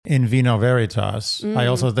in vino veritas. I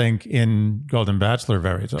also think in Golden Bachelor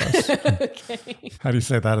veritas. Okay. How do you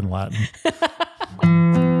say that in Latin?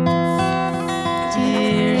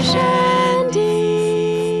 Dear Shandy.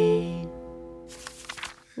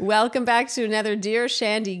 Welcome back to another Dear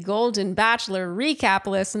Shandy Golden Bachelor recap,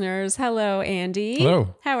 listeners. Hello, Andy.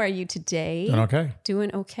 Hello. How are you today? Doing okay.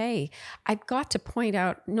 Doing okay. I've got to point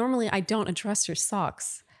out, normally I don't address your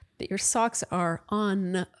socks, but your socks are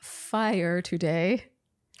on fire today.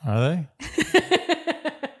 Are they?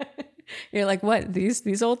 You're like, what?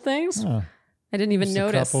 These old things? Oh, I didn't even just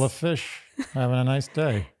notice. a couple of fish having a nice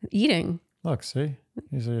day. Eating. Look, see?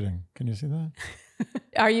 He's eating. Can you see that?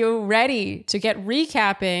 Are you ready to get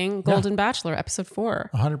recapping Golden Bachelor episode 4?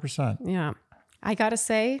 100%. Yeah. I got to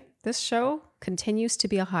say, this show continues to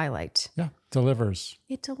be a highlight. Yeah. Delivers.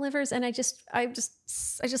 It delivers. And I just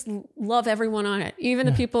love everyone on it. Even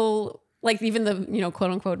the people, like even the, quote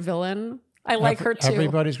unquote villain. I like her too.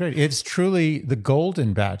 Everybody's great. It's truly the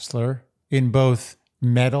Golden Bachelor in both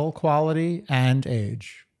medal quality and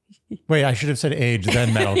age. Wait, I should have said age,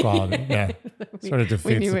 then medal quality. Yeah. Sort of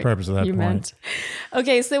defeats the purpose of that point. Meant.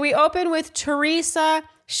 Okay, so we open with Teresa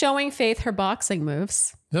showing Faith her boxing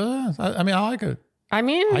moves. Yeah, I mean, I like it. I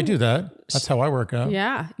mean, I do that. That's how I work out.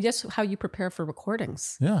 Yeah. Just how you prepare for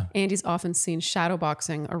recordings. Yeah. Andy's often seen shadow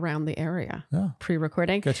boxing around the area. Yeah.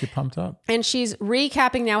 Pre-recording. Gets you pumped up. And she's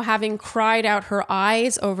recapping now, having cried out her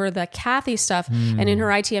eyes over the Kathy stuff. And in her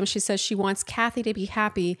ITM, she says she wants Kathy to be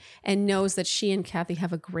happy and knows that she and Kathy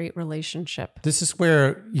have a great relationship. This is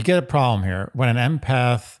where you get a problem here. When an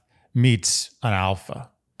empath meets an alpha.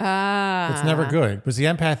 It's never good because the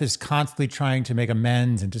empath is constantly trying to make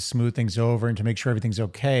amends and to smooth things over and to make sure everything's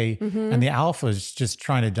okay. And the alpha is just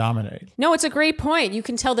trying to dominate. No, it's a great point. You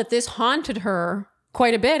can tell that this haunted her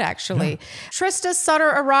quite a bit, actually. Yeah. Trista Sutter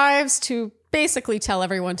arrives to basically tell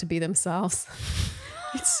everyone to be themselves.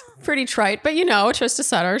 It's pretty trite, but Trista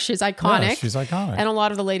Sutter, she's iconic. Yeah, she's iconic. And a lot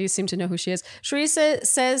of the ladies seem to know who she is. Teresa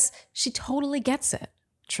says she totally gets it.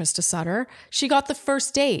 Trista Sutter. She got the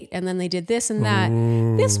first date and then they did this and that.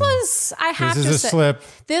 Ooh. This was, I have to say, this is a slip.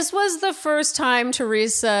 This was the first time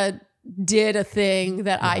Teresa did a thing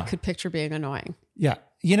that I could picture being annoying. Yeah.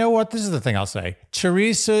 You know what? This is the thing I'll say.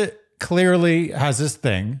 Teresa clearly has this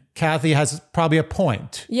thing. Kathy has probably a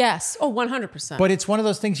point. Yes. Oh, 100%. But it's one of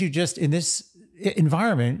those things you just, in this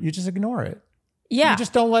environment, you just ignore it. Yeah. You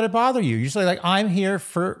just don't let it bother you. You say like, I'm here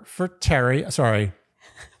for Terry. Sorry.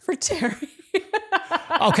 For Terry.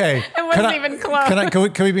 Okay. It wasn't even close.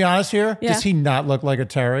 Can we be honest here? Yeah. Does he not look like a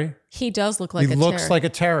Terry? He does look like a Terry. He looks like a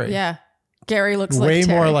Terry. Yeah. Gary looks way like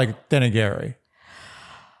Terry. more like than a Gary.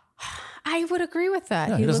 I would agree with that.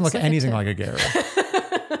 Yeah, he doesn't look anything like a Gary.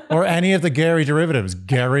 Or any of the Gary derivatives.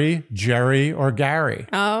 Gary, Jerry, or Gary.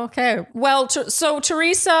 Oh, okay. Well, so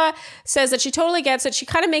Teresa says that she totally gets it. She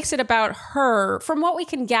kind of makes it about her. From what we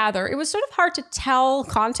can gather, it was sort of hard to tell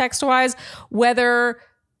context-wise whether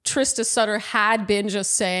Trista Sutter had been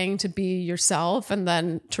just saying to be yourself and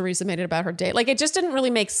then Teresa made it about her date. Like it just didn't really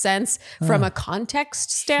make sense from a context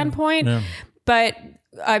standpoint. Yeah. But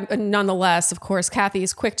nonetheless, of course, Kathy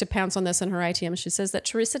is quick to pounce on this in her ITM. She says that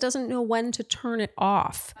Teresa doesn't know when to turn it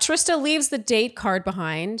off. Trista leaves the date card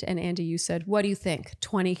behind. And Andy, you said, what do you think?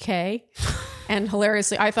 20K? And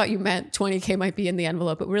hilariously, I thought you meant 20K might be in the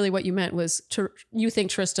envelope. But really what you meant was you think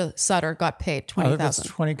Trista Sutter got paid $20,000. That's a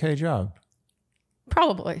 $20K job.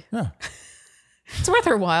 Probably. Yeah. It's worth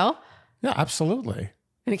her while. Yeah, absolutely.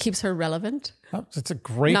 And it keeps her relevant. It's a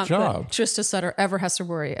great job. That Trista Sutter ever has to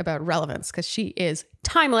worry about relevance because she is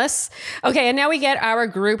timeless. Okay, and now we get our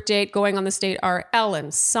group date. Going on this date are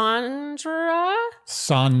Ellen, Sandra,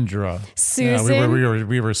 Susan. Yeah,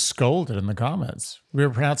 we were scolded in the comments. We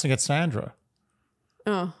were pronouncing it Sandra.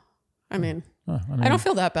 Oh, I mean, I don't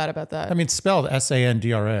feel that bad about that. I mean, spelled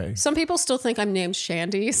Sandra. Some people still think I'm named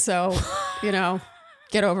Shandy, so,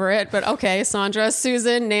 get over it. But okay, Sandra,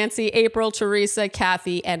 Susan, Nancy, April, Teresa,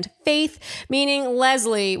 Kathy, and Faith, meaning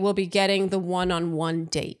Leslie will be getting the one-on-one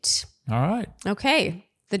date. All right. Okay.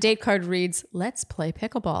 The date card reads, let's play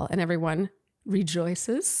pickleball. And everyone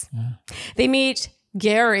rejoices. Yeah. They meet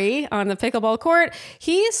Gary on the pickleball court.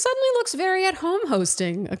 He suddenly looks very at home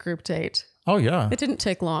hosting a group date. Oh, yeah. It didn't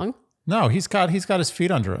take long. No, he's got his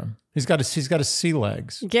feet under him. He's got his sea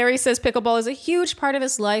legs. Gary says pickleball is a huge part of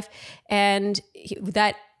his life and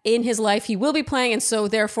that in his life he will be playing. And so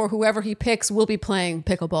therefore, whoever he picks will be playing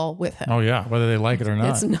pickleball with him. Oh, yeah. Whether they like it or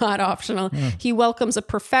not. It's not optional. Yeah. He welcomes a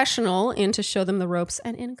professional in to show them the ropes.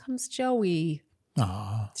 And in comes Joey.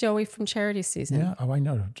 Aww. Joey from Charity Season. Yeah. Oh, I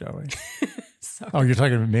know Joey. Oh, you're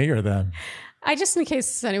talking to me or them? just in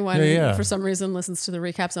case anyone for some reason listens to the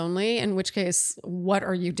recaps only, in which case, what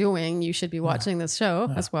are you doing? You should be watching this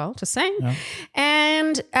show as well, just saying. Yeah.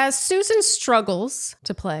 And as Susan struggles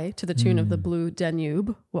to play to the tune of the Blue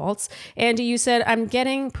Danube Waltz, Andy, you said, I'm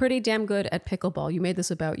getting pretty damn good at pickleball. You made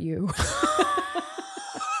this about you.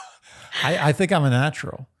 I think I'm a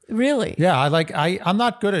natural. Really? Yeah, I'm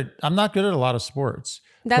not good at a lot of sports.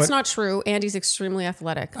 That's not true. Andy's extremely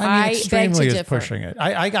athletic. I mean, extremely is pushing it.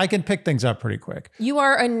 I can pick things up pretty quick. You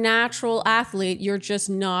are a natural athlete. You're just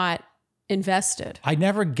not invested. I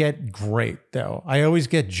never get great, though. I always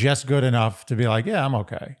get just good enough to be like, yeah, I'm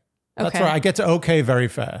okay. That's right. I get to okay very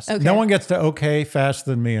fast. Okay. No one gets to okay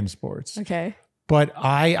faster than me in sports. Okay. But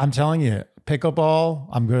I'm telling you, pickleball,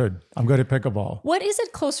 I'm good. I'm good at pickleball. What is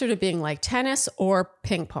it closer to being, like tennis or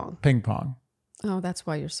ping pong? Ping pong. Oh, that's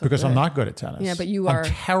why you're so Because good. I'm not good at tennis. Yeah, but I'm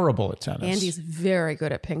terrible at tennis. Andy's very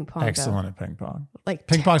good at ping pong. Excellent at ping pong. Like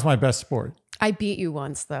ping pong's my best sport. I beat you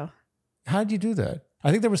once, though. How did you do that? I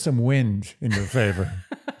think there was some wind in your favor.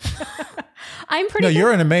 I'm pretty good.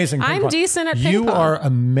 You're an amazing ping pong. I'm decent at ping pong. You are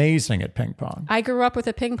amazing at ping pong. I grew up with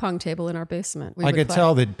a ping pong table in our basement. I could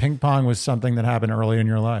tell that ping pong was something that happened early in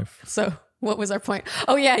your life. So what was our point?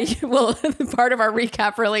 Oh, yeah. Well, part of our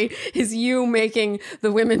recap really is you making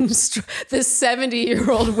the women, the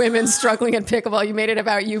 70-year-old women struggling at pickleball. You made it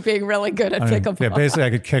about you being really good at pickleball. Yeah, basically I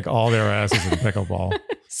could kick all their asses at pickleball.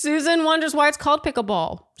 Susan wonders why it's called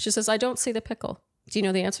pickleball. She says, I don't see the pickle. Do you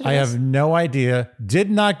know the answer to this? I have no idea. Did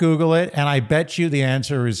not Google it. And I bet you the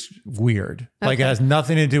answer is weird. Okay. Like it has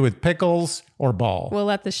nothing to do with pickles or ball. We'll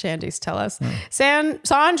let the Shandies tell us.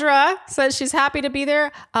 Sandra says she's happy to be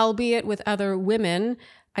there, albeit with other women.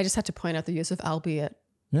 I just had to point out the use of albeit.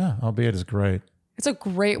 Yeah, albeit is great. It's a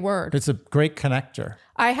great word. It's a great connector.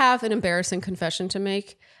 I have an embarrassing confession to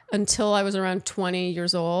make. Until I was around 20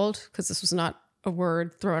 years old, because this was not a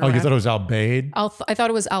word thrown around. Oh, you thought it was albeit? I thought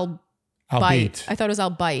it was albeit. I thought it was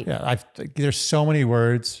albeit. Yeah, there's so many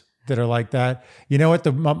words that are like that. You know what?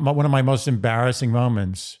 One of my most embarrassing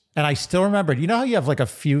moments, and I still remember it. You know how you have like a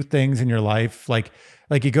few things in your life, like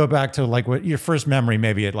you go back to like what your first memory,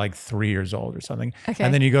 maybe at like 3 years old or something,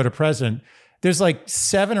 and then you go to present. There's like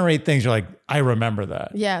 7 or 8 things you're like, I remember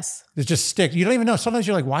that. Yes. It just stick. You don't even know. Sometimes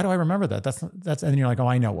you're like, why do I remember that? That's, and then you're like, oh,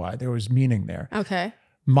 I know why. There was meaning there. Okay.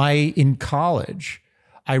 In college,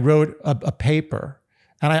 I wrote a paper.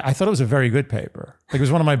 And I thought it was a very good paper. Like it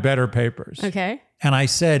was one of my better papers. Okay. And I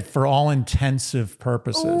said, for all intensive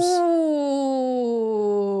purposes.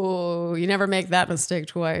 Ooh, you never make that mistake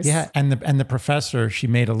twice. Yeah. And the professor, she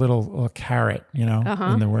made a little carrot, in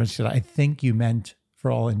the words. She said, I think you meant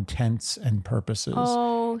for all intents and purposes.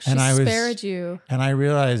 Oh, she spared you. And I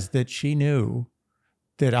realized that she knew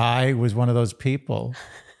that I was one of those people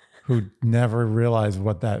who never realized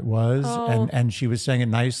what that was. Oh. And she was saying it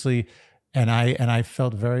nicely. And I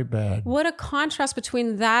felt very bad. What a contrast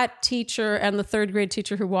between that teacher and the 3rd grade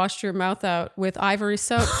teacher who washed your mouth out with ivory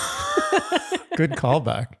soap. Good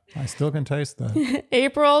callback. I still can taste that.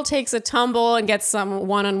 April takes a tumble and gets some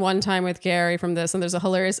one-on-one time with Gary from this. And there's a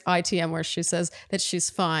hilarious ITM where she says that she's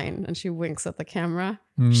fine. And she winks at the camera.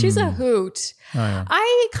 She's a hoot. Oh, yeah.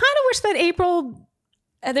 I kind of wish that April...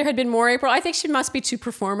 there had been more April. I think she must be too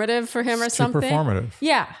performative for him or something. Too performative.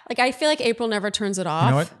 Yeah. Like I feel like April never turns it off.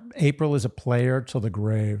 You know what? April is a player to the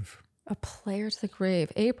grave. A player to the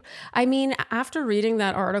grave. April. I mean, after reading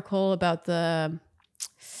that article about the...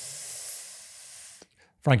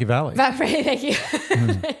 Frankie Valli. Thank you.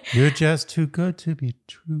 You're just too good to be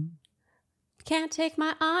true. Can't take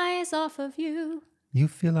my eyes off of you. You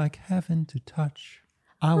feel like heaven to touch.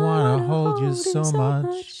 I want to hold you so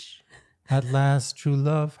much. At last, true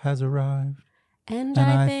love has arrived. And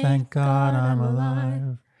I thank God I'm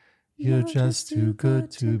alive. You're just too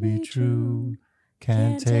good to be true.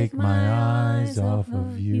 Can't take my eyes off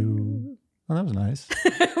of you. Oh, that was nice.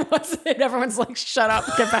 Was it? Everyone's like, shut up,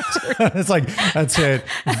 get back to it. It's like, that's it.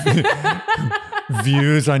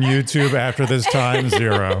 Views on YouTube after this time,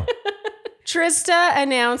 0. Trista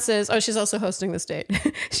announces, she's also hosting this date.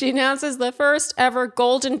 She announces the first ever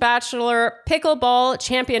Golden Bachelor Pickleball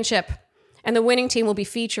Championship. And the winning team will be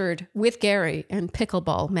featured with Gary in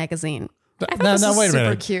Pickleball magazine. I thought this was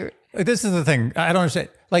super cute. This is the thing. I don't understand.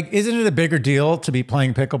 Like, isn't it a bigger deal to be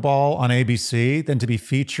playing pickleball on ABC than to be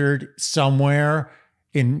featured somewhere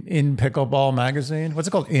in Pickleball magazine? What's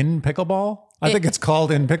it called? In Pickleball? I think it's called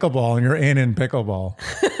In Pickleball, and you're in Pickleball.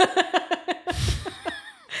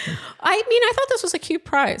 I mean, I thought this was a cute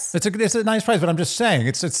prize. It's a nice prize, but I'm just saying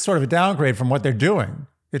it's sort of a downgrade from what they're doing.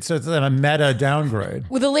 It's a meta downgrade.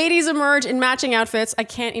 Well, the ladies emerge in matching outfits. I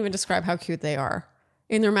can't even describe how cute they are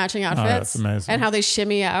in their matching outfits. Oh, that's amazing. And how they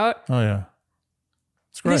shimmy out. Oh, yeah.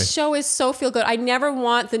 It's great. This show is so feel good. I never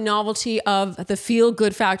want the novelty of the feel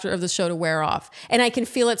good factor of the show to wear off. And I can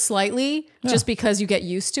feel it slightly just because you get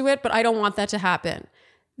used to it, but I don't want that to happen.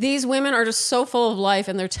 These women are just so full of life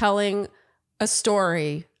and they're telling a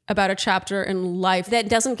story about a chapter in life that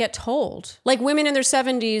doesn't get told. Like women in their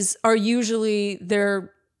 70s are usually the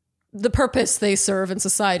purpose they serve in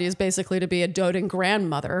society is basically to be a doting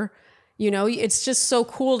grandmother. You know, it's just so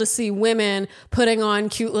cool to see women putting on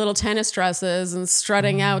cute little tennis dresses and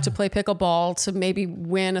strutting out to play pickleball to maybe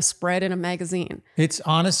win a spread in a magazine. It's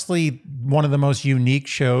honestly one of the most unique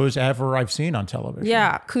shows ever I've seen on television.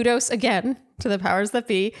 Yeah. Kudos again to the powers that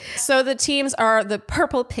be. So the teams are the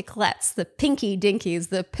Purple Picklettes, the Pinky Dinkies,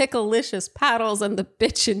 the Picklelicious Paddles, and the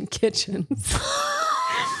Bitchin' Kitchens.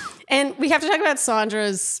 And we have to talk about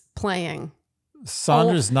Sandra's playing.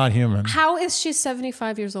 Sandra's not human. How is she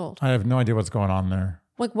 75 years old? I have no idea what's going on there.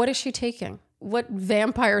 Like, what is she taking? What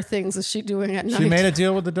vampire things is she doing at night? She made a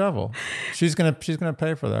deal with the devil. She's gonna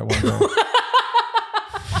pay for that one day.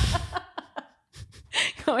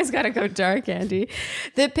 You always got to go dark, Andy.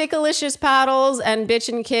 The Picklelicious Paddles and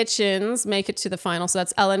Bitchin' Kitchens make it to the final. So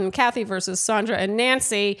that's Ellen and Kathy versus Sandra and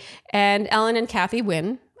Nancy. And Ellen and Kathy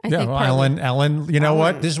win. I think Ellen, you know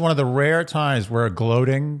what? This is one of the rare times where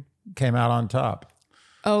gloating came out on top.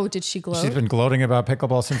 Oh, did she gloat? She's been gloating about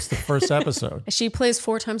pickleball since the first episode. She plays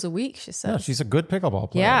 4 times a week, she says. Yeah, she's a good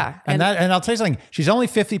pickleball player. Yeah. And I'll tell you something, she's only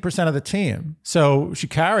 50% of the team. So she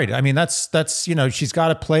carried. I mean, that's she's got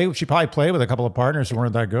to play. She probably played with a couple of partners who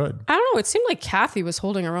weren't that good. I don't know. It seemed like Kathy was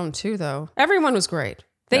holding her own too, though. Everyone was great.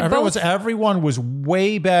 Everyone was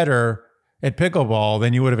way better at pickleball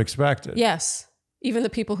than you would have expected. Yes. Even the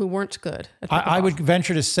people who weren't good at pickleball. I would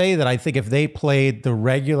venture to say that I think if they played the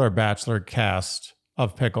regular Bachelor cast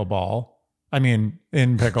of pickleball,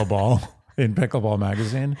 in Pickleball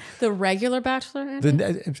magazine. The regular Bachelor?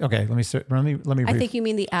 Okay, let me I think you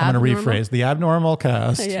mean the abnormal. I'm going to rephrase. The abnormal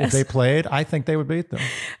cast, Yes. if they played, I think they would beat them.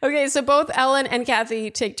 Okay, so both Ellen and Kathy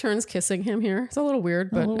take turns kissing him here. It's a little weird,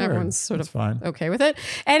 but everyone's sort of fine. Okay with it.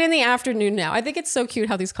 And in the afternoon now. I think it's so cute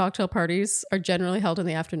how these cocktail parties are generally held in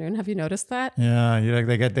the afternoon. Have you noticed that? Yeah,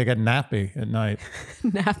 they get nappy at night.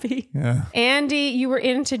 Nappy? Yeah. Andy, you were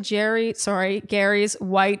into Gary's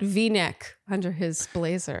white V-neck under his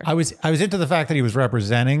blazer. I was into the fact that he was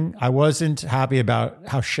representing. I wasn't happy about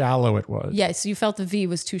how shallow it was. Yes, you felt the V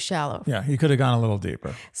was too shallow. Yeah, he could have gone a little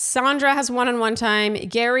deeper. Sandra has one-on-one time.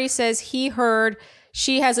 Gary says he heard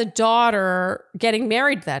she has a daughter getting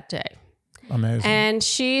married that day. Amazing. And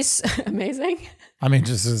she's amazing. I mean,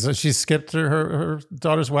 she skipped her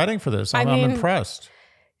daughter's wedding for this. I'm impressed.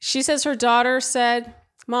 She says her daughter said,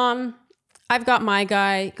 "Mom, I've got my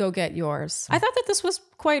guy, go get yours." I thought that this was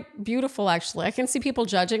quite beautiful, actually. I can see people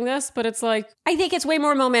judging this, but it's like, I think it's way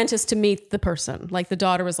more momentous to meet the person. Like the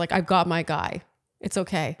daughter was like, "I've got my guy. It's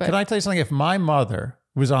okay." But can I tell you something? If my mother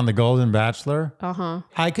was on The Golden Bachelor,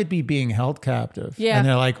 I could be being held captive. Yeah. And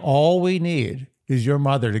they're like, all we need is your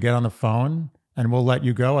mother to get on the phone and we'll let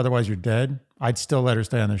you go. Otherwise you're dead. I'd still let her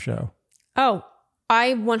stay on the show. Oh,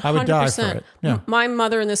 I 100%. I would die for it. Yeah. My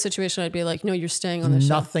mother in this situation, I'd be like, "No, you're staying on the show.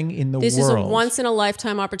 Nothing in the world. This is a once in a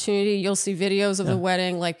lifetime opportunity. You'll see videos of the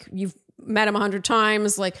wedding. Like you've met him 100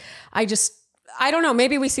 times. Like I don't know.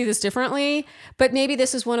 Maybe we see this differently, but maybe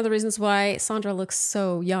this is one of the reasons why Sandra looks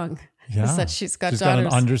so young. Yeah. Is that she's got daughters. Got an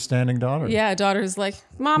understanding daughter. Yeah, a daughter who's like,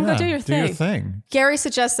 "Mom, go do your thing. Do your thing." Gary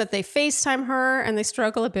suggests that they FaceTime her and they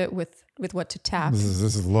struggle a bit with what to tap. This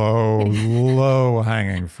is low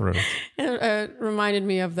hanging fruit. It reminded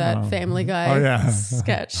me of that Family Guy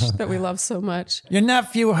sketch that we love so much. Your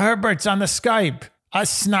nephew Herbert's on the Skype. A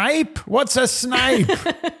snipe? What's a snipe?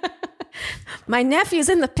 My nephew's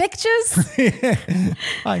in the pictures?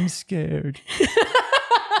 I'm scared.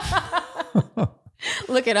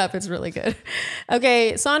 Look it up. It's really good.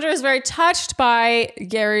 Okay. Sandra is very touched by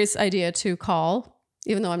Gary's idea to call,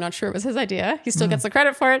 even though I'm not sure it was his idea. He still gets the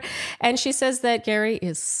credit for it. And she says that Gary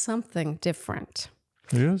is something different.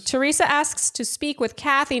 He is? Teresa asks to speak with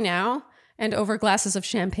Kathy now, and over glasses of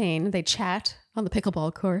champagne, they chat on the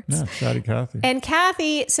pickleball courts. Yeah, chatty Kathy. And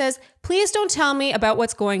Kathy says, "Please don't tell me about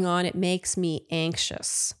what's going on. It makes me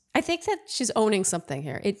anxious." I think that she's owning something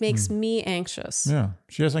here. It makes me anxious. Yeah.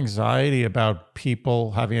 She has anxiety about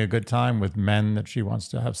people having a good time with men that she wants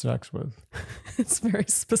to have sex with. It's very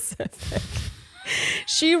specific.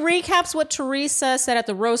 She recaps what Teresa said at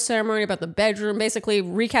the rose ceremony about the bedroom, basically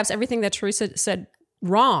recaps everything that Teresa said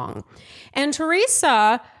wrong. And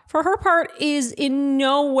Teresa, for her part, is in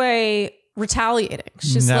no way retaliating.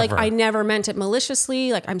 She's like, "I never meant it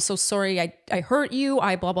maliciously. Like, I'm so sorry. I hurt you.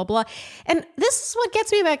 I blah, blah, blah." And this is what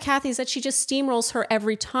gets me about Kathy, is that she just steamrolls her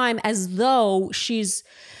every time as though she's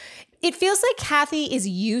It feels like Kathy is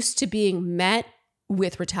used to being met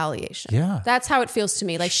with retaliation. Yeah. That's how it feels to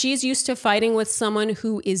me. Like she's used to fighting with someone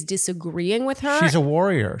who is disagreeing with her. She's a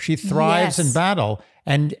warrior. She thrives Yes. in battle.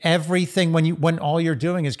 And everything, when all you're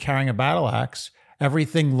doing is carrying a battle axe,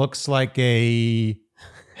 everything looks like a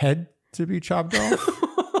head to be chopped off.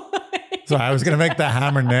 So I was going to make the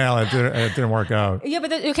hammer nail. It didn't work out. Yeah,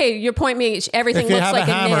 but okay, your point being everything If you looks have like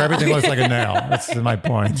a hammer, nail. everything looks like a nail. That's my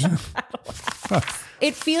point.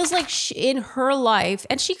 It feels like in her life,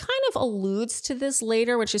 and she kind of alludes to this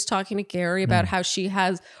later when she's talking to Gary about how she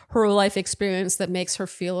has her life experience that makes her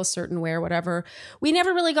feel a certain way or whatever. We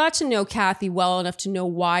never really got to know Kathy well enough to know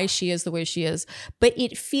why she is the way she is, but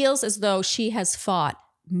it feels as though she has fought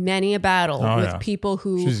many a battle with people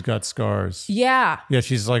who... She's got scars. Yeah. Yeah,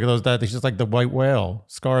 she's like she's like the white whale.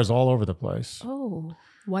 Scars all over the place. Oh,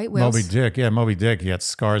 white whales. Moby Dick. Yeah, Moby Dick. He had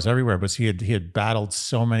scars everywhere, but he had battled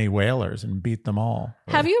so many whalers and beat them all.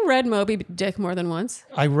 Have you read Moby Dick more than once?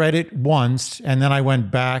 I read it once, and then I went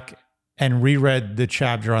back and reread the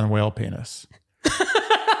chapter on whale penis.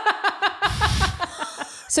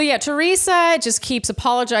 So yeah, Teresa just keeps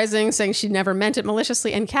apologizing, saying she never meant it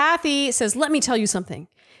maliciously. And Kathy says, let me tell you something.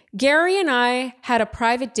 Gary and I had a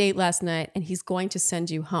private date last night, and he's going to send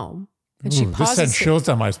you home. And she Ooh, this pauses. sent chills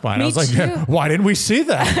down my spine. Me I was like, too. why didn't we see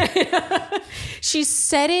that? She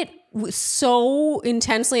said it so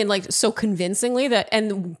intensely and like so convincingly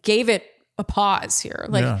and gave it a pause here.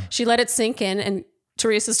 Like she let it sink in, and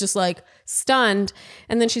Teresa's just like stunned.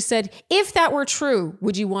 And then she said, if that were true,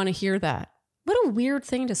 would you want to hear that? What a weird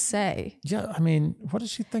thing to say. Yeah, I mean, what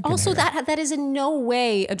is she thinking? Also, here? that is in no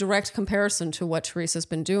way a direct comparison to what Teresa's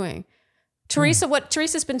been doing. What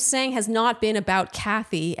Teresa's been saying has not been about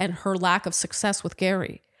Kathy and her lack of success with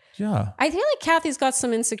Gary. Yeah. I feel like Kathy's got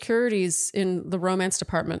some insecurities in the romance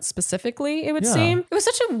department specifically, it would seem. It was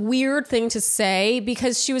such a weird thing to say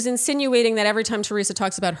because she was insinuating that every time Teresa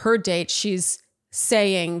talks about her date, she's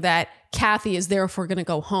saying that Kathy is therefore going to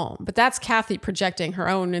go home. But that's Kathy projecting her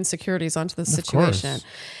own insecurities onto the situation.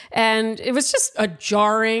 And it was just a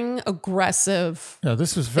jarring, aggressive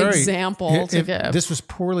this was very example to give. This was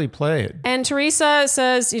poorly played. And Teresa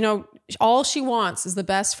says, all she wants is the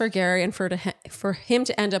best for Gary and for him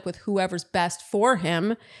to end up with whoever's best for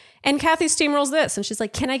him. And Kathy steamrolls this. And she's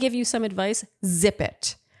like, can I give you some advice? Zip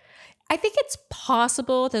it. I think it's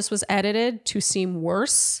possible this was edited to seem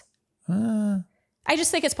worse. I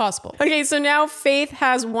just think it's possible. Okay, so now Faith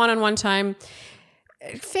has one-on-one time.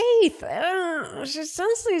 Faith, she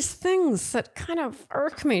says these things that kind of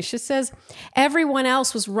irk me. She says, everyone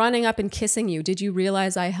else was running up and kissing you. Did you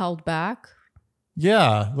realize I held back?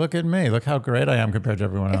 Yeah, look at me. Look how great I am compared to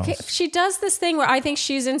everyone else. She does this thing where I think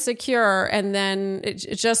she's insecure. And then it's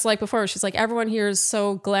just like before, she's like, everyone here is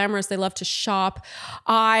so glamorous. They love to shop.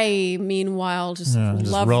 I, meanwhile, just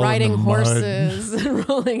love riding horses and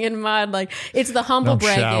rolling in mud. Like it's the humble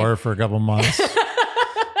bragging. Shower for a couple months.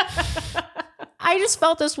 I just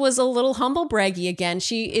felt this was a little humble braggy again.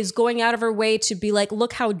 She is going out of her way to be like,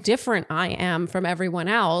 look how different I am from everyone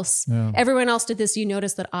else. Yeah. Everyone else did this. You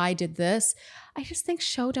notice that I did this. I just think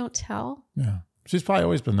show don't tell. Yeah. She's probably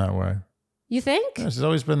always been that way. You think? Yeah, she's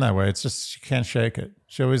always been that way. It's just she can't shake it.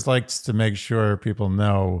 She always likes to make sure people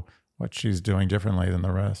know what she's doing differently than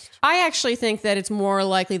the rest. I actually think that it's more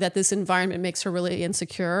likely that this environment makes her really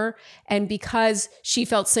insecure. And because she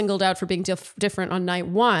felt singled out for being different on night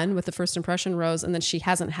one with the first impression rose, and then she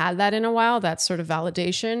hasn't had that in a while, that sort of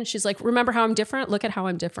validation. She's like, remember how I'm different? Look at how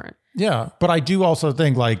I'm different. Yeah. But I do also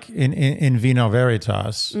think like in Vino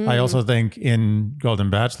Veritas, I also think in Golden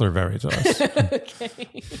Bachelor Veritas.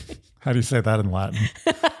 Okay. How do you say that in Latin?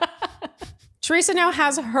 Teresa now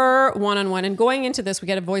has her one-on-one, and going into this, we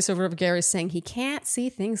get a voiceover of Gary saying he can't see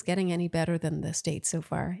things getting any better than this date so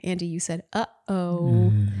far. Andy, you said,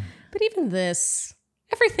 uh-oh. But even this,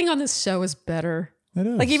 everything on this show is better. It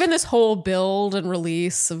is. Like even this whole build and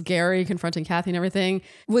release of Gary confronting Kathy and everything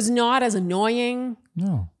was not as annoying.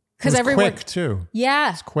 No. Because everyone quick too.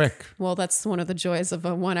 Yeah. It's quick. Well, that's one of the joys of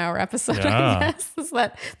a 1 hour episode, Yeah. I guess, is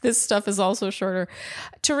that this stuff is also shorter.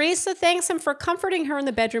 Teresa thanks him for comforting her in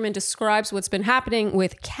the bedroom and describes what's been happening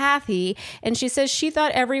with Kathy. And she says she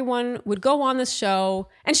thought everyone would go on this show.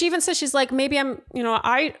 And she even says, she's like, maybe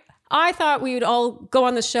I thought we would all go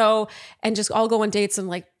on the show and just all go on dates and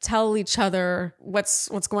like tell each other what's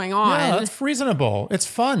going on. Yeah, that's reasonable. It's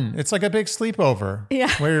fun. It's like a big sleepover.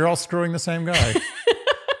 Yeah. Where you're all screwing the same guy.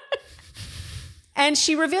 And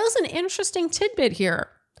she reveals an interesting tidbit here.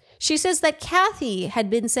 She says that Kathy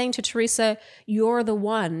had been saying to Teresa, you're the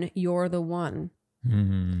one, you're the one.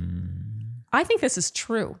 I think this is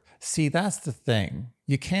true. See, that's the thing.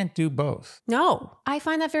 You can't do both. No, I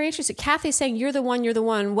find that very interesting. Kathy's saying, you're the one, you're the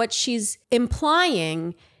one. What she's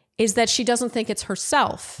implying is that she doesn't think it's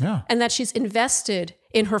herself. Yeah. And that she's invested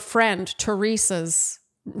in her friend Teresa's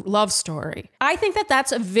love story. I think that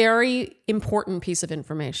that's a very important piece of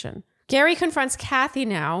information. Gary confronts Kathy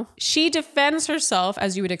now. She defends herself,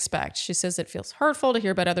 as you would expect. She says it feels hurtful to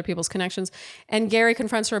hear about other people's connections. And Gary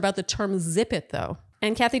confronts her about the term zip it, though.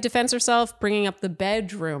 And Kathy defends herself, bringing up the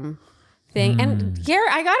bedroom thing. And Gary,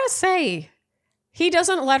 I gotta say, he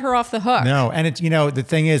doesn't let her off the hook. No, and it's, the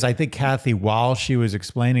thing is, I think Kathy, while she was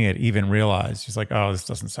explaining it, even realized, she's like, oh, this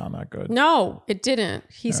doesn't sound that good. No, it didn't.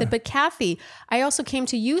 He said, but Kathy, I also came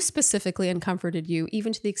to you specifically and comforted you,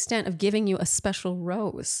 even to the extent of giving you a special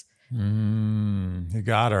rose. You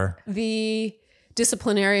got her. The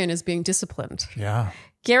disciplinarian is being disciplined. Yeah.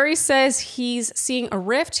 Gary says he's seeing a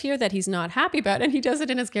rift here that he's not happy about, and he does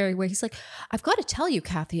it in his Gary way. He's like, I've got to tell you,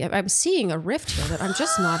 Kathy, I'm seeing a rift here that I'm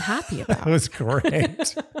just not happy about. That was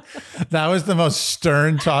great. That was the most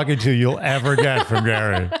stern talking to you'll ever get from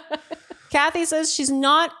Gary. Kathy says she's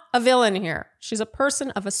not a villain here. She's a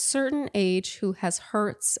person of a certain age who has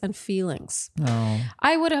hurts and feelings. No.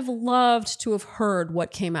 I would have loved to have heard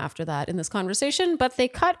what came after that in this conversation, but they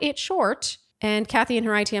cut it short. And Kathy in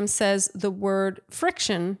her ITM says the word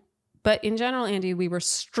friction. But in general, Andy, we were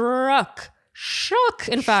shook,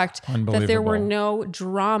 in fact, that there were no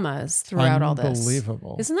dramas throughout all this.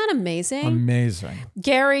 Unbelievable. Isn't that amazing? Amazing.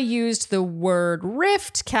 Gary used the word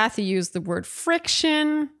rift. Kathy used the word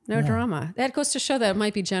friction. No drama. That goes to show that it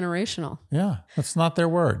might be generational. Yeah, that's not their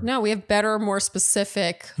word. No, we have better, more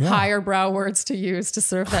specific, higher brow words to use to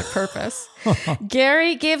serve that purpose.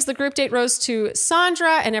 Gary gives the group date rose to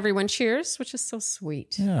Sandra and everyone cheers, which is so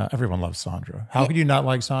sweet. Yeah, everyone loves Sandra. How could you not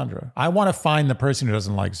like Sandra? I want to find the person who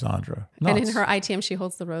doesn't like Sandra. Nuts. And in her ITM, she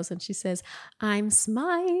holds the rose and she says, I'm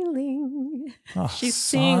smiling. Oh, she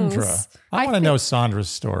Sandra. sings. I want to know Sandra's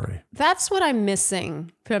story. That's what I'm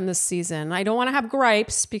missing from this season. I don't want to have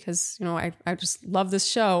gripes because, I just love this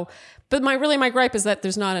show. But my gripe is that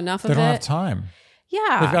there's not enough of it. They don't have time.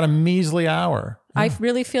 Yeah. They've got a measly hour. I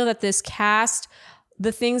really feel that this cast,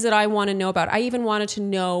 the things that I want to know about, I even wanted to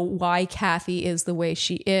know why Kathy is the way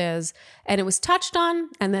she is. And it was touched on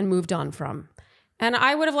and then moved on from. And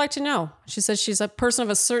I would have liked to know. She says she's a person of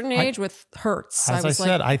a certain age with hurts. As I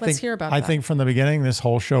said, let's hear about that. I think from the beginning, this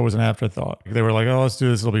whole show was an afterthought. They were like, oh, let's do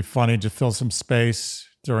this. It'll be funny to fill some space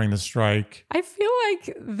during the strike. I feel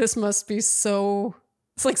like this must be it's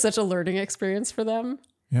like such a learning experience for them.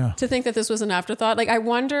 Yeah. To think that this was an afterthought. Like, I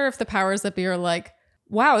wonder if the powers that be are like,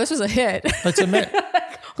 wow, this was a hit. Let's admit.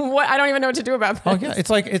 What? I don't even know what to do about this. Oh, yeah.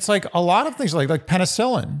 It's like a lot of things like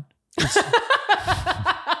penicillin.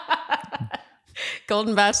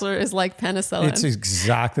 Golden Bachelor is like penicillin. It's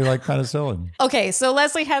exactly like penicillin. Okay, so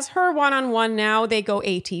Leslie has her one-on-one now. They go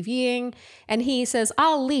ATVing and he says,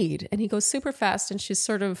 I'll lead. And he goes super fast and she's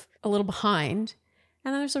sort of a little behind.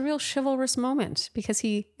 And then there's a real chivalrous moment because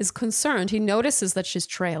he is concerned. He notices that she's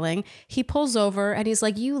trailing. He pulls over and he's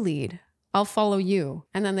like, you lead. I'll follow you.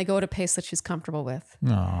 And then they go at a pace that she's comfortable with.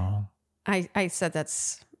 No. I said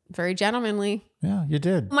that's very gentlemanly. Yeah, you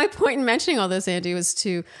did. My point in mentioning all this, Andy, was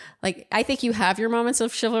to, I think you have your moments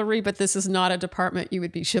of chivalry, but this is not a department you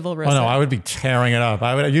would be chivalrous Oh, no, in. I would be tearing it up.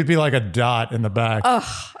 You'd be like a dot in the back.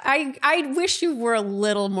 I wish you were a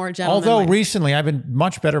little more gentlemanly. Although recently, I've been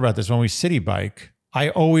much better about this. When we city bike, I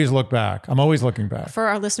always look back. I'm always looking back. For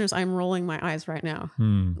our listeners, I'm rolling my eyes right now.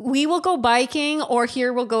 We will go biking or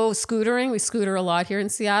here we'll go scootering. We scooter a lot here in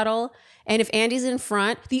Seattle. And if Andy's in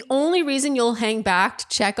front, the only reason you'll hang back to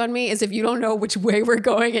check on me is if you don't know which way we're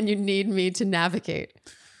going and you need me to navigate.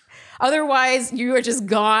 Otherwise, you are just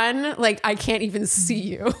gone. Like, I can't even see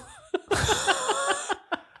you.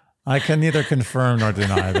 I can neither confirm nor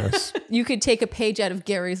deny this. You could take a page out of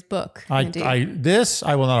Gary's book, Andy. I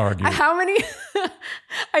will not argue. How many?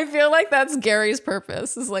 I feel like that's Gary's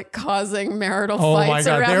purpose, is like causing marital fights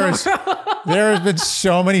around the world. There has been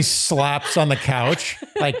so many slaps on the couch.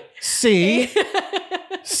 Like, see?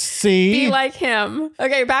 Be like him.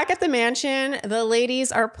 Okay, back at the mansion, the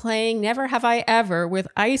ladies are playing Never Have I Ever with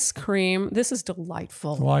ice cream. This is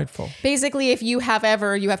delightful. Delightful. Basically, if you have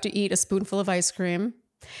ever, you have to eat a spoonful of ice cream.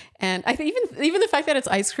 And I think even the fact that it's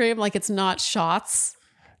ice cream, like it's not shots.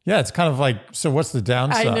 Yeah, it's kind of like, so what's the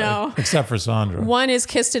downside? I know. Except for Sandra. One is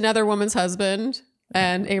kissed another woman's husband.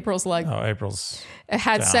 And April's like, April's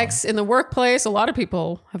had down. Sex in the workplace. A lot of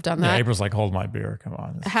people have done that. Yeah, April's like, hold my beer. Come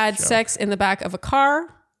on. Had sex in the back of a car.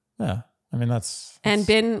 Yeah. I mean, that's and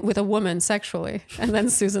been with a woman sexually. And then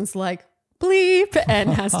Susan's like, bleep and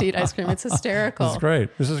has to eat ice cream. It's hysterical. This is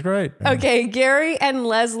great. This is great. Okay, Gary and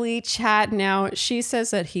Leslie chat now. She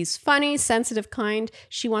says that he's funny, sensitive, kind.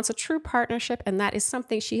 She wants a true partnership, and that is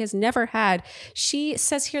something she has never had. She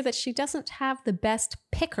says here that she doesn't have the best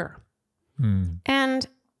picker. And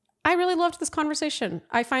I really loved this conversation.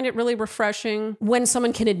 I find it really refreshing when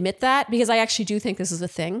someone can admit that, because I actually do think this is a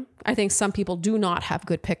thing. I think some people do not have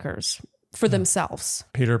good pickers for themselves.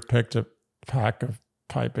 Peter picked a pack of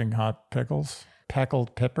piping hot pickles.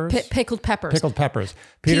 Pickled peppers? Pickled peppers. Pickled peppers.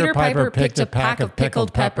 Peter Piper picked a pack of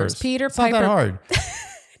pickled peppers. Peter It's not Piper. that hard.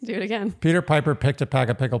 Do it again. Peter Piper picked a pack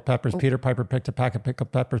of pickled peppers. Peter Piper picked a pack of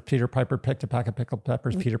pickled peppers. Peter Piper picked a pack of pickled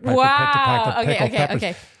peppers. Peter Piper picked a pack of pickled peppers.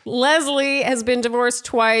 Okay. Leslie has been divorced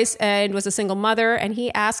twice and was a single mother. And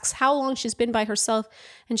he asks how long she's been by herself.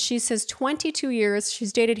 And she says 22 years.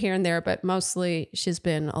 She's dated here and there, but mostly she's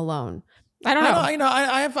been alone. I don't know.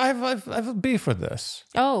 I have a beef with this.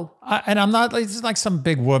 Oh. And I'm not, this is like some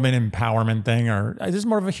big woman empowerment thing, or this is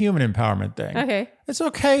more of a human empowerment thing. Okay. It's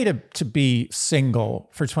okay to be single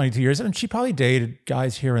for 22 years. And she probably dated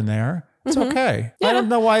guys here and there. It's okay. Yeah. I don't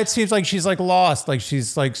know why it seems like she's like lost, like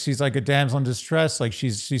she's like a damsel in distress, like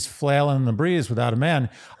she's flailing in the breeze without a man.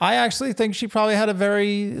 I actually think she probably had a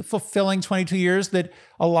very fulfilling 22 years, that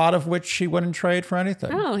a lot of which she wouldn't trade for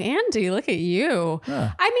anything. Oh, Andy, look at you.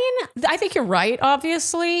 Yeah. I mean, I think you're right,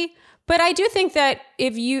 obviously. But I do think that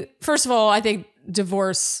first of all, I think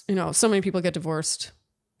divorce, so many people get divorced.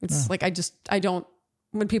 It's like, I don't,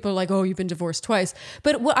 when people are like, oh, you've been divorced twice.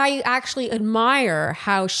 But what I actually admire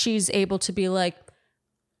how she's able to be like,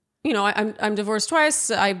 I'm divorced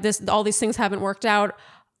twice. All these things haven't worked out.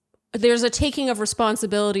 There's a taking of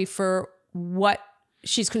responsibility for what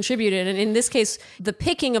she's contributed. And in this case, the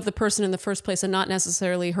picking of the person in the first place and not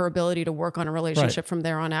necessarily her ability to work on a relationship from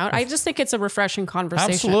there on out. I just think it's a refreshing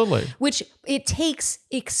conversation. Absolutely. Which it takes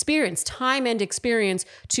experience, time and experience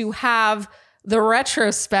to have the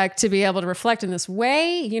retrospect to be able to reflect in this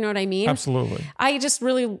way. You know what I mean? Absolutely. I just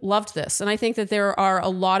really loved this. And I think that there are a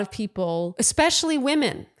lot of people, especially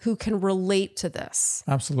women, who can relate to this.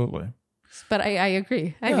 Absolutely. But I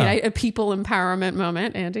agree. I mean, a people empowerment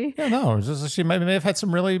moment, Andy. Yeah, no, it's just, she may have had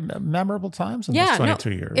some really memorable times in those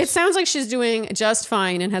 22 years. It sounds like she's doing just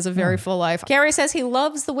fine and has a very full life. Gary says he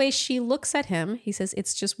loves the way she looks at him. He says,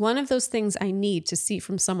 it's just one of those things I need to see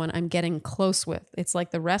from someone I'm getting close with. It's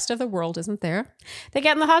like the rest of the world isn't there. They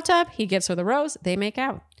get in the hot tub. He gives her the rose. They make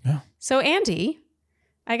out. Yeah. So Andy,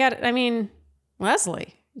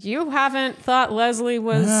 Leslie, you haven't thought Leslie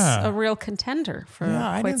was a real contender for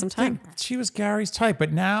quite some time. Think she was Gary's type,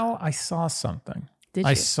 but now I saw something. Did you?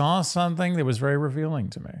 I saw something that was very revealing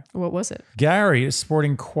to me. What was it? Gary is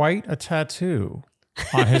sporting quite a tattoo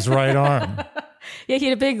on his right arm. Yeah, he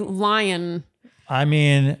had a big lion. I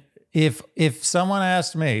mean, if someone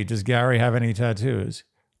asked me, does Gary have any tattoos?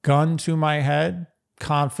 Gun to my head,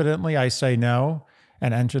 confidently I say no,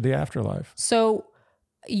 and enter the afterlife. So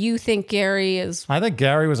you think Gary is... I think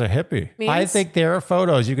Gary was a hippie. I think there are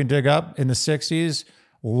photos you can dig up in the 60s.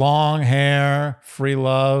 Long hair, free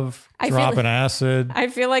love, dropping acid. I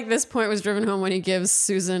feel like this point was driven home when he gives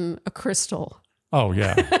Susan a crystal. Oh,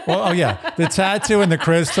 yeah. The tattoo and the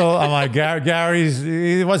crystal. I'm like,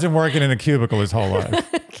 he wasn't working in a cubicle his whole life.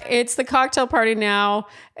 It's the cocktail party now,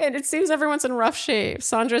 and it seems everyone's in rough shape.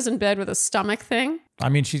 Sandra's in bed with a stomach thing. I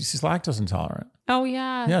mean, she's lactose intolerant. Oh,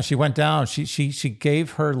 yeah. Yeah, she went down. She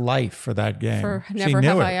gave her life for that game. For she never knew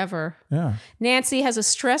have it. I ever. Yeah. Nancy has a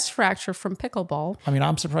stress fracture from pickleball. I mean,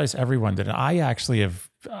 I'm surprised everyone did it. I actually have,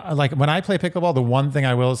 like, when I play pickleball, the one thing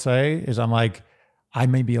I will say is I'm like, I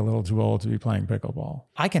may be a little too old to be playing pickleball.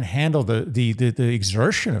 I can handle the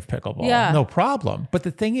exertion of pickleball, no problem. But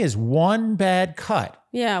the thing is, one bad cut.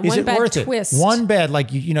 Yeah, is one it bad worth twist. It? One bad,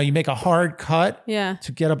 like you make a hard cut. Yeah.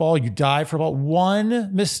 To get a ball, you dive for a ball.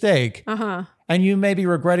 One mistake. And you may be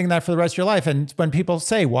regretting that for the rest of your life. And when people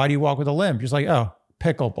say, "Why do you walk with a limp?" You're just like, "Oh,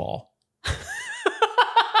 pickleball."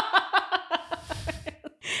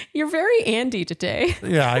 You're very Andy today.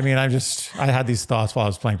 Yeah, I mean, I had these thoughts while I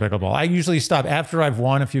was playing pickleball. I usually stop after I've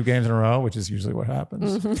won a few games in a row, which is usually what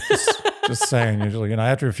happens. Just saying, usually,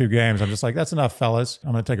 after a few games, I'm just like, that's enough, fellas.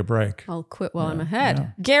 I'm going to take a break. I'll quit while I'm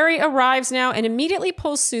ahead. Gary arrives now and immediately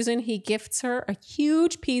pulls Susan. He gifts her a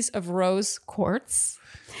huge piece of rose quartz.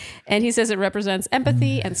 And he says it represents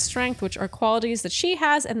empathy and strength, which are qualities that she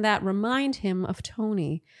has and that remind him of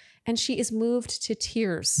Tony. And she is moved to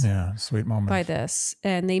tears. Yeah, sweet moment. By this.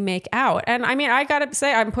 And they make out. And I mean, I got to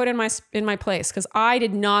say, I'm put in my place because I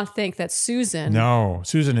did not think that Susan... No,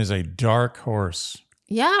 Susan is a dark horse.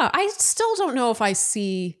 Yeah, I still don't know if I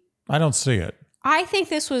see... I don't see it. I think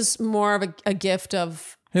this was more of a gift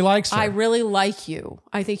of He likes her. I really like you.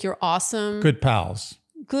 I think you're awesome. Good pals.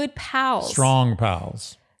 Good pals. Strong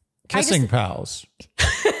pals. Kissing pals.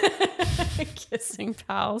 Kissing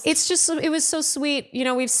pals. It was so sweet. You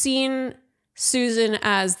know, we've seen Susan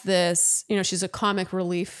as this, you know, she's a comic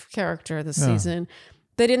relief character this season.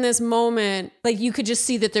 But in this moment, like you could just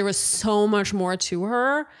see that there was so much more to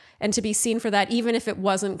her, and to be seen for that, even if it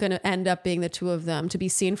wasn't going to end up being the two of them, to be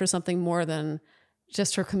seen for something more than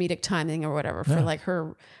just her comedic timing or whatever, for like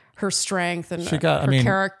her strength and her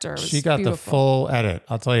character. She got beautiful. The full edit.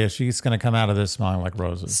 I'll tell you, she's going to come out of this smelling like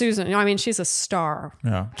roses. Susan, you know, I mean, she's a star.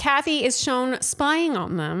 Yeah. Kathy is shown spying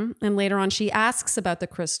on them, and later on she asks about the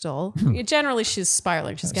crystal. Generally, she's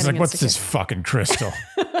spiraling. She's getting like, what's this fucking crystal?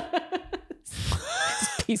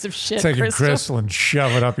 Piece of shit. Take a crystal and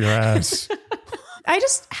shove it up your ass. I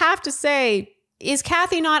just have to say, is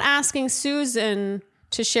Kathy not asking Susan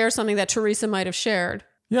to share something that Teresa might have shared?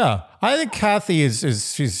 Yeah, I think Kathy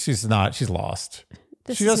she's lost.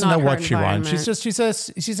 She doesn't know what she wants.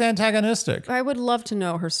 She's antagonistic. I would love to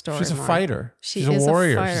know her story. She's a more. Fighter. She's a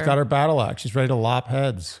warrior. She's got her battle axe. She's ready to lop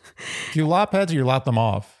heads. Do you lop heads or you lop them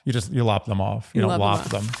off? You lop them off. You don't lop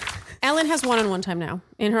them. Ellen has one-on-one time now.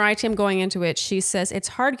 In her ITM going into it, she says, it's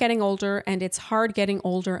hard getting older, and it's hard getting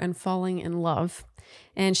older and falling in love.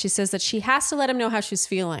 And she says that she has to let him know how she's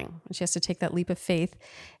feeling. And she has to take that leap of faith.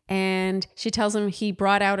 And she tells him he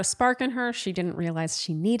brought out a spark in her she didn't realize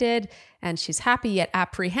she needed. And she's happy yet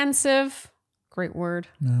apprehensive. Great word.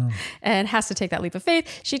 No. And has to take that leap of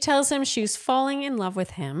faith. She tells him she's falling in love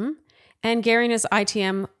with him. And Gary in his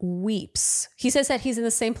ITM weeps. He says that he's in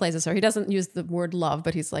the same place as her. He doesn't use the word love,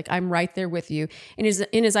 but he's like, I'm right there with you. In his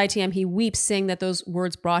ITM, he weeps, saying that those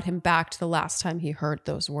words brought him back to the last time he heard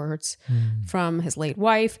those words from his late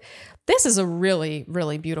wife. This is a really,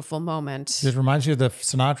 really beautiful moment. It reminds you of the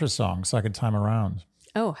Sinatra song, Second Time Around.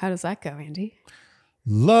 Oh, how does that go, Andy?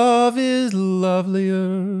 Love is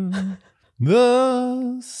lovelier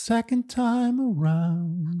the second time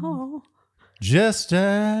around. Oh. Just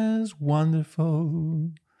as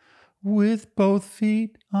wonderful with both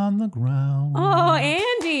feet on the ground. Oh,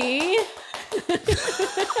 Andy.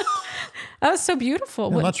 That was so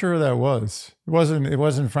beautiful. I'm not sure who that was. It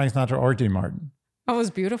wasn't Frank Sinatra or Dean Martin. Oh, it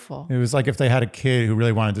was beautiful. It was like if they had a kid who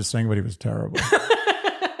really wanted to sing, but he was terrible.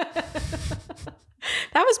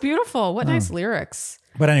 That was beautiful. What nice lyrics.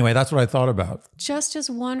 But anyway, that's what I thought about. Just as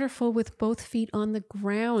wonderful with both feet on the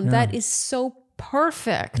ground. Yeah. That is so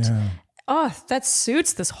perfect. Yeah. Oh, that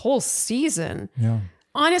suits this whole season. Yeah.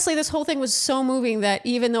 Honestly, this whole thing was so moving that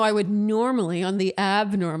even though I would normally on the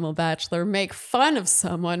abnormal Bachelor make fun of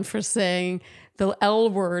someone for saying the L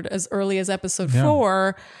word as early as episode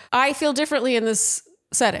 4, I feel differently in this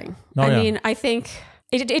setting. I mean, I think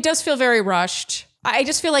it does feel very rushed. I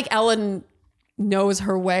just feel like Ellen knows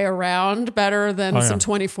her way around better than some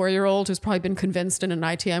 24-year-old who's probably been convinced in an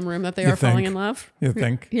ITM room that they are falling in love. You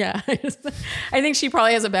think? Yeah. I think she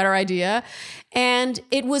probably has a better idea. And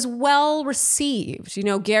it was well received. You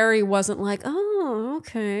know, Gary wasn't like, oh,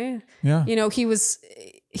 okay. Yeah. You know, he was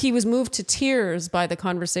moved to tears by the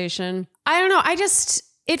conversation. I don't know.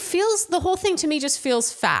 The whole thing to me just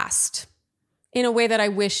feels fast in a way that I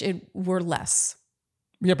wish it were less.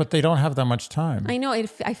 Yeah, but they don't have that much time. I know. I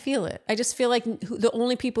feel it. I just feel like the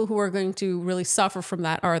only people who are going to really suffer from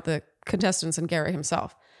that are the contestants and Gary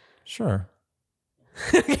himself. Sure.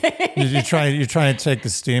 Okay. You're trying to take the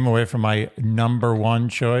steam away from my number one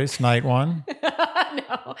choice, night one?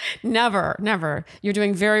 No, never. You're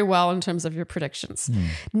doing very well in terms of your predictions.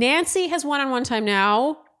 Nancy has one-on-one time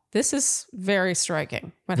now. This is very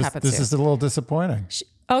striking. What happens here? This is a little disappointing.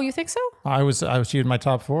 You think so? She in my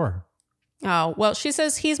top 4. Oh, well, she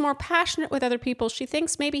says he's more passionate with other people. She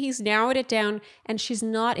thinks maybe he's narrowed it down and she's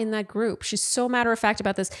not in that group. She's so matter of fact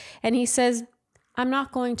about this. And he says, I'm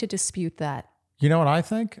not going to dispute that. You know what I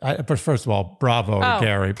think? But first of all, bravo to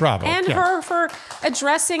Gary. Bravo. And her for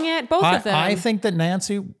addressing it, both of them. I think that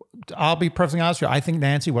Nancy, I'll be perfectly honest with you, I think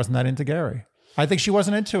Nancy wasn't that into Gary. I think she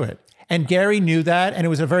wasn't into it. And Gary knew that, and it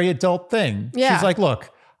was a very adult thing. Yeah. She's like, look,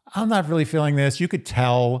 I'm not really feeling this. You could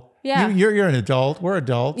tell. Yeah. You're an adult. We're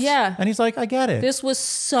adults. Yeah. And he's like, I get it. This was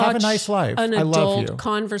such Have a nice life. An I love adult you.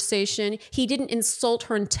 Conversation. He didn't insult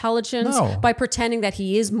her intelligence by pretending that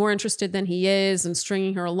he is more interested than he is and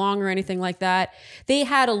stringing her along or anything like that. They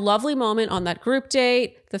had a lovely moment on that group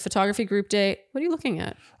date, the photography group date. What are you looking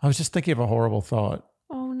at? I was just thinking of a horrible thought.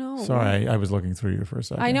 Oh, no. Sorry, I was looking through you for a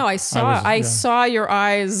second. I know. I saw your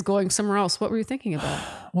eyes going somewhere else. What were you thinking about?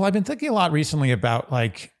 Well, I've been thinking a lot recently about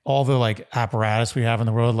like all the like apparatus we have in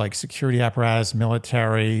the world, like security apparatus,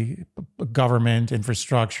 military, government,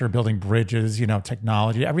 infrastructure, building bridges,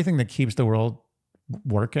 technology, everything that keeps the world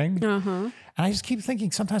working. And I just keep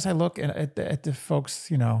thinking, sometimes I look at the folks,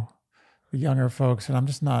 the younger folks, and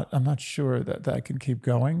I'm not sure that can keep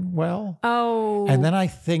going well. Oh. And then I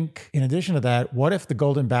think, in addition to that, what if the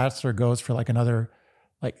Golden Bachelor goes for another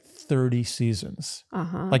 30 seasons?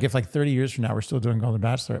 Like if 30 years from now, we're still doing Golden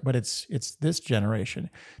Bachelor, but it's this generation.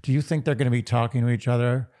 Do you think they're going to be talking to each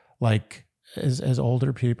other as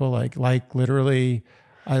older people? Like literally,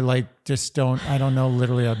 I don't know.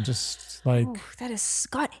 Literally, I'm just that is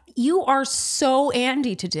Scott. You are so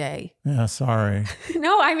Andy today. Yeah, sorry.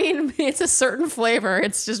 No, I mean, it's a certain flavor.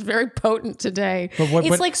 It's just very potent today.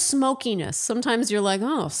 It's like smokiness. Sometimes you're like,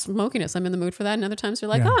 oh, smokiness. I'm in the mood for that. And other times you're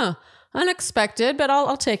like, unexpected, but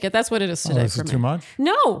I'll take it. That's what it is today is for it me. Too much?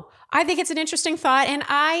 No, I think it's an interesting thought. And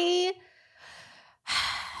I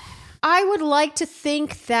would like to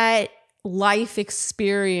think that life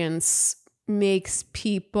experience makes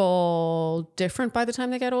people different by the time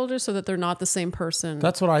they get older so that they're not the same person.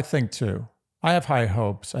 That's what I think too. I have high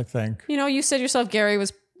hopes, I think. You said yourself, Gary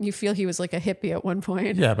you feel he was like a hippie at one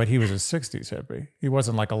point. Yeah, but he was a 60s hippie. He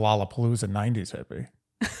wasn't like a Lollapalooza 90s hippie.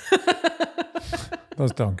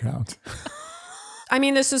 Those don't count. I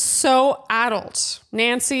mean, this is so adult.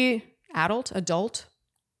 Nancy, adult? Adult.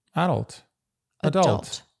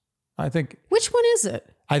 I think. Which one is it?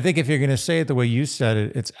 I think if you're going to say it the way you said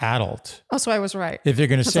it, it's adult. Oh, so I was right. If you're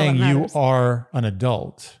going to say you are an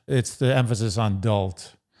adult, it's the emphasis on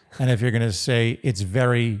adult. And if you're going to say it's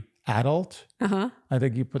very adult, I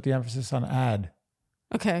think you put the emphasis on ad.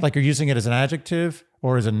 Okay. Like you're using it as an adjective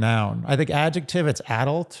or as a noun. I think adjective, it's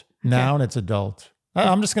adult. Noun, it's adult.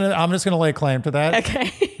 I'm just gonna lay claim to that.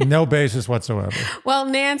 Okay. No basis whatsoever. Well,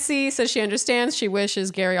 Nancy says she understands. She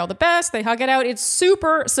wishes Gary all the best. They hug it out. It's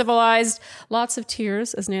super civilized. Lots of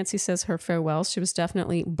tears as Nancy says her farewells. She was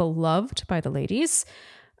definitely beloved by the ladies.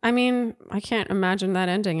 I mean, I can't imagine that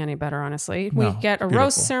ending any better, honestly. No, we get a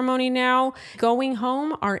rose ceremony now. Going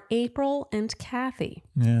home are April and Kathy.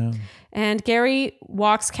 Yeah. And Gary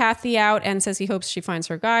walks Kathy out and says he hopes she finds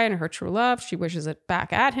her guy and her true love. She wishes it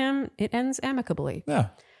back at him. It ends amicably. Yeah.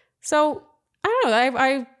 So, I don't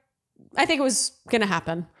know. I think it was going to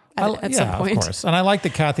happen at some point. Of course. And I like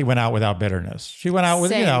that Kathy went out without bitterness. She went out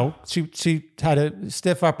with, she had a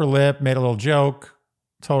stiff upper lip, made a little joke.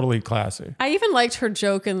 Totally classy. I even liked her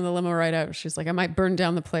joke in the limo ride out. She's like, I might burn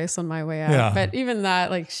down the place on my way out. Yeah. But even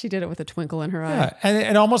that, she did it with a twinkle in her eye. Yeah. And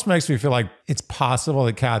it almost makes me feel like it's possible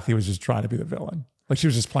that Kathy was just trying to be the villain. Like she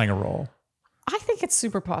was just playing a role. I think it's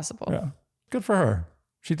super possible. Yeah. Good for her.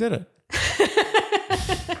 She did it.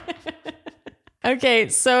 Okay.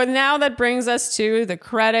 So now that brings us to the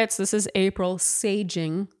credits. This is April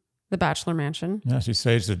saging the Bachelor Mansion. Yeah, she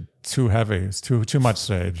saged it too heavy. It's too much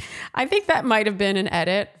sage. I think that might have been an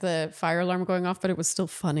edit, the fire alarm going off, but it was still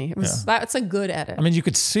funny. That's a good edit. I mean, you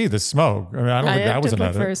could see the smoke. I mean, I don't think that was an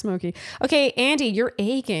edit. Very smoky. Okay, Andy, your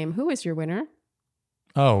A game. Who is your winner?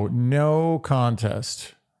 Oh, no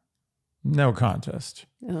contest. No contest.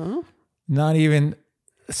 Oh. Not even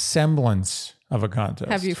a semblance of a contest.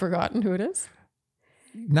 Have you forgotten who it is?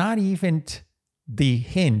 Not even the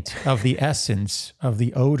hint of the essence of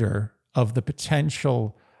the odor of the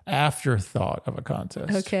potential afterthought of a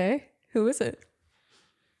contest. Okay. Who is it?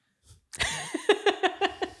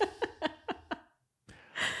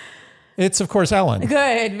 It's, of course, Ellen.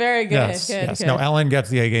 Good. Very good. Yes, good, yes. good. No, Ellen gets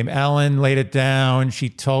the A game. Ellen laid it down. She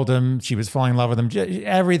told him she was falling in love with him.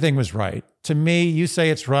 Everything was right. To me, you say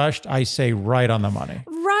it's rushed. I say right on the money.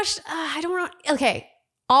 Rushed? I don't know. Okay.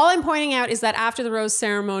 All I'm pointing out is that after the rose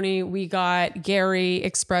ceremony, we got Gary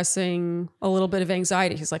expressing a little bit of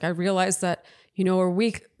anxiety. He's like, I realized that, we're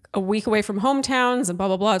a week away from hometowns and blah,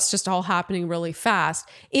 blah, blah. It's just all happening really fast.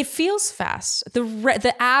 It feels fast.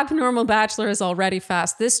 The abnormal Bachelor is already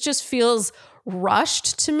fast. This just feels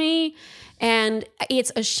rushed to me. And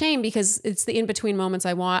it's a shame because it's the in-between moments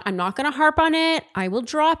I want. I'm not going to harp on it. I will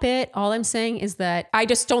drop it. All I'm saying is that I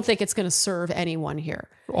just don't think it's going to serve anyone here.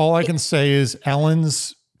 All I can say is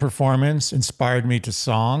Ellen's performance inspired me to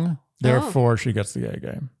song. Therefore, she gets the A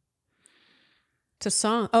game. To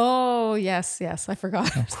song. Oh, yes. I forgot.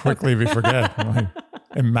 How quickly we forget. My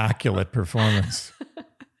immaculate performance.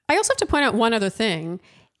 I also have to point out one other thing.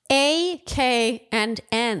 A, K, and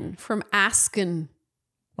N from Askin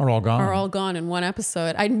are all gone in one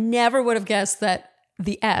episode. I never would have guessed that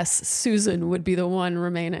the S, Susan, would be the one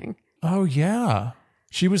remaining. Oh, yeah.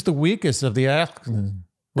 She was the weakest of the Askin.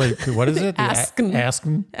 Wait, what is it? Askin.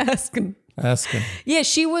 Askin. Yeah,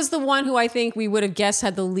 she was the one who I think we would have guessed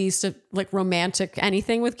had the least romantic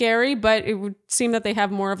anything with Gary, but it would seem that they have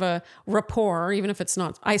more of a rapport, even if it's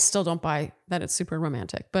not. I still don't buy that it's super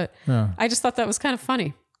romantic, but yeah. I just thought that was kind of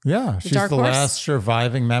funny. Yeah, she's dark the horse? last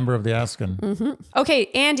surviving member of the Askin. Mm-hmm. Okay,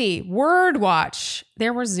 Andy, Word Watch.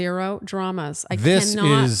 There were 0 dramas. I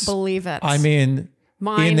cannot believe it. I mean,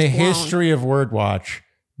 Mind in the blown. history of Word Watch,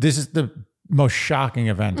 this is the most shocking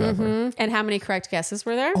event ever. And how many correct guesses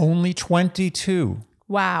were there? Only 22.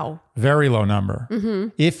 Wow. Very low number.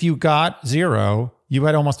 If you got 0, you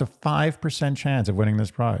had almost a 5% chance of winning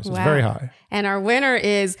this prize. It's very high. And our winner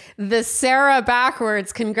is the Sarah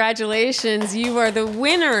Backwards. Congratulations. You are the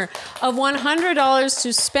winner of $100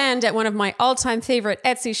 to spend at one of my all-time favorite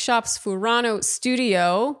Etsy shops, Furano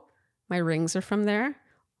Studio. My rings are from there.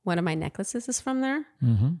 One of my necklaces is from there.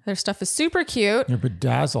 Their stuff is super cute. You're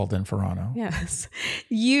bedazzled in Furano. Yes.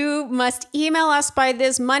 You must email us by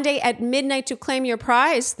this Monday at midnight to claim your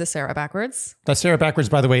prize, the Sarah Backwards. That Sarah Backwards,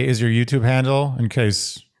 by the way, is your YouTube handle, in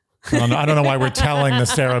case... I don't know why we're telling the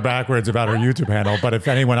Sarah Backwards about her YouTube handle, but if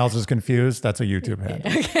anyone else is confused, that's a YouTube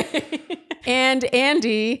handle. Okay. And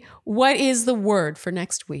Andy, what is the word for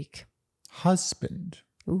next week? Husband.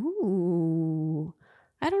 Ooh.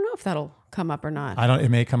 I don't know if that'll come up or not. It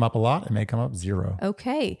may come up a lot. It may come up 0.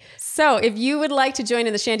 Okay. So if you would like to join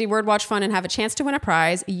in the Shandy Word Watch Fun and have a chance to win a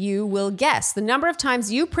prize, you will guess the number of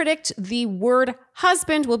times you predict the word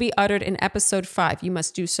husband will be uttered in episode 5. You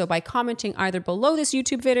must do so by commenting either below this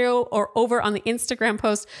YouTube video or over on the Instagram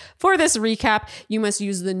post for this recap. You must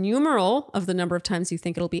use the numeral of the number of times you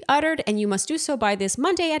think it'll be uttered, and you must do so by this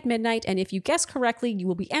Monday at midnight. And if you guess correctly, you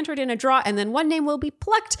will be entered in a draw, and then one name will be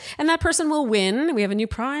plucked, and that person will win. We have a new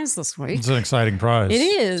prize this week. It's an exciting prize. It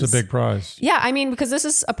is. It's a big prize. Yeah, I mean, because this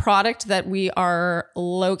is a product that we are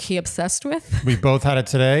low-key obsessed with. We both had it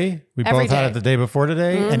today. We Every both had day. it the day before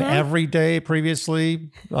today, and every day previously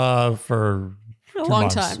for A 2 long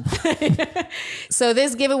months. time. So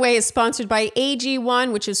this giveaway is sponsored by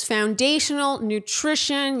AG1, which is foundational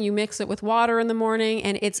nutrition. You mix it with water in the morning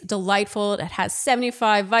and it's delightful. It has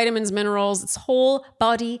 75 vitamins, minerals. It's whole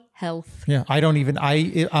body health. Yeah, I'm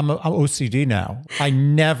OCD now. I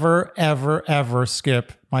never, ever, ever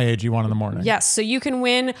skip my AG1 in the morning. Yes, so you can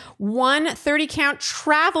win one 30-count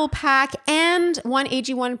travel pack and one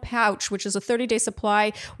AG1 pouch, which is a 30-day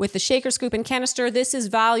supply with the shaker, scoop, and canister. This is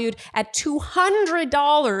valued at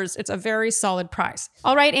 $200. It's a very solid price.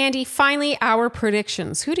 All right, Andy, finally, our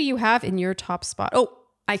predictions. Who do you have in your top spot? Oh,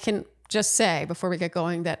 I can just say before we get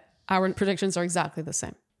going that our predictions are exactly the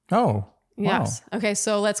same. Oh, Yes. wow. Okay,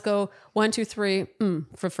 so let's go 1, 2, 3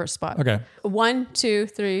 for first spot. Okay. 1, 2,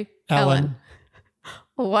 3, Ellen.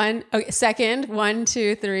 Second, 1,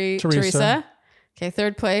 2, 3, Teresa. Okay,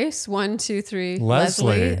 third place, 1, 2, 3,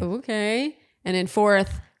 Leslie. Okay. And then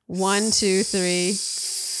fourth, 1, 2, 3,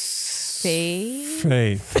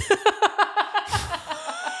 Faith.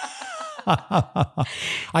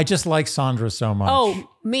 I just like Sandra so much. Oh,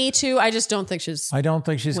 me too. I just don't think she's... I don't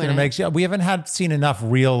think she's going to winning. make... Yeah, we haven't seen enough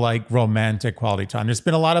real romantic quality time. There's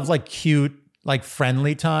been a lot of cute,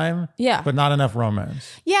 friendly time. Yeah. But not enough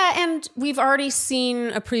romance. Yeah, and we've already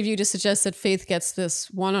seen a preview to suggest that Faith gets this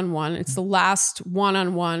one-on-one. It's the last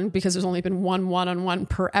one-on-one because there's only been one one-on-one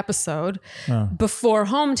per episode before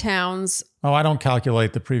Hometowns. Oh, I don't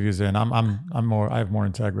calculate the previews in. I have more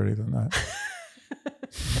integrity than that.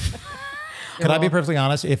 Could I be perfectly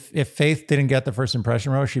honest? If Faith didn't get the first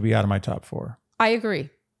impression rose, she'd be out of my top 4. I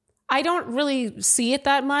agree. I don't really see it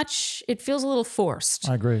that much. It feels a little forced.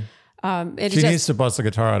 I agree. She needs to bust the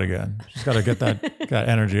guitar out again. She's got to get that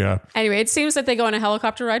energy up. Anyway, it seems that they go on a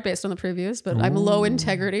helicopter ride based on the previews, but I'm low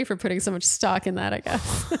integrity for putting so much stock in that, I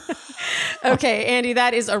guess. Okay, Andy,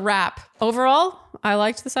 that is a wrap. Overall, I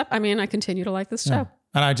liked this I continue to like this show. Yeah.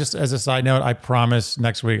 And I just, as a side note, I promise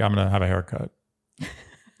next week I'm going to have a haircut.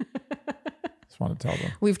 Just want to tell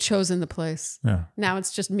them. We've chosen the place. Yeah. Now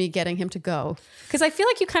it's just me getting him to go. Because I feel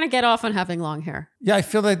like you kind of get off on having long hair. Yeah, I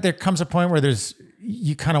feel like there comes a point where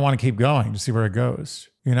you kind of want to keep going to see where it goes.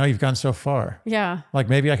 You've gone so far. Yeah.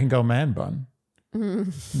 Maybe I can go man bun.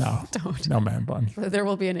 No, Don't. No man bun. There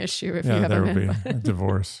will be an issue if you have there a will man be a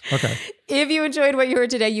divorce. Okay. If you enjoyed what you heard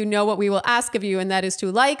today, you know what we will ask of you, and that is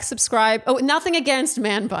to like, subscribe. Oh, nothing against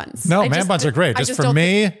man buns. No, man buns are great. Just for don't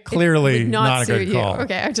me, think- clearly it would not a suit good you. call.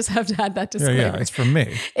 Okay, I just have to add that disclaimer. Yeah, it's for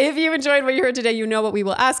me. If you enjoyed what you heard today, you know what we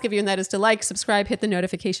will ask of you, and that is to like, subscribe, hit the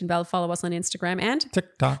notification bell, follow us on Instagram, and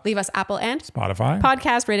TikTok, leave us Apple and Spotify,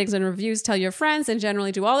 podcast ratings and reviews. Tell your friends, and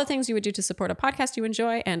generally do all the things you would do to support a podcast you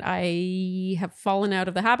enjoy. And I have fallen out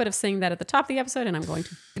of the habit of saying that at the top of the episode, and I'm going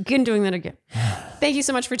to begin doing that again. Thank you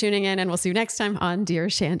so much for tuning in, and we'll see you next time on Dear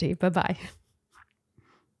Shandy. Bye-bye.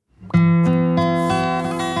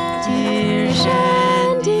 Dear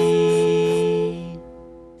Shandy.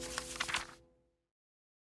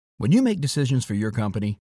 When you make decisions for your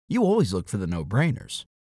company, you always look for the no-brainers.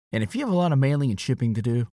 And if you have a lot of mailing and shipping to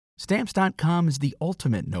do, Stamps.com is the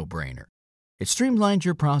ultimate no-brainer. It streamlines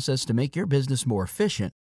your process to make your business more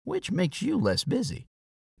efficient, which makes you less busy.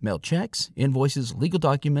 Mail checks, invoices, legal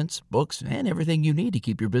documents, books, and everything you need to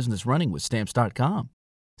keep your business running with Stamps.com.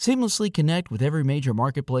 Seamlessly connect with every major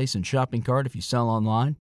marketplace and shopping cart if you sell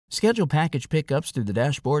online. Schedule package pickups through the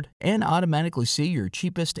dashboard and automatically see your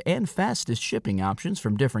cheapest and fastest shipping options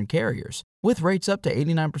from different carriers, with rates up to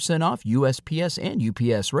 89% off USPS and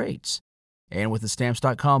UPS rates. And with the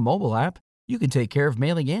Stamps.com mobile app, you can take care of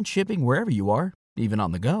mailing and shipping wherever you are, even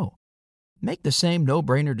on the go. Make the same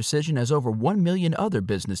no-brainer decision as over 1 million other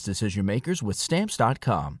business decision makers with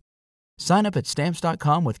Stamps.com. Sign up at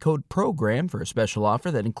Stamps.com with code PROGRAM for a special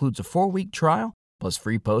offer that includes a 4-week trial, plus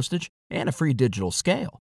free postage and a free digital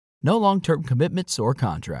scale. No long-term commitments or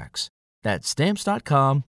contracts. That's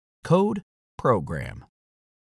Stamps.com, code PROGRAM.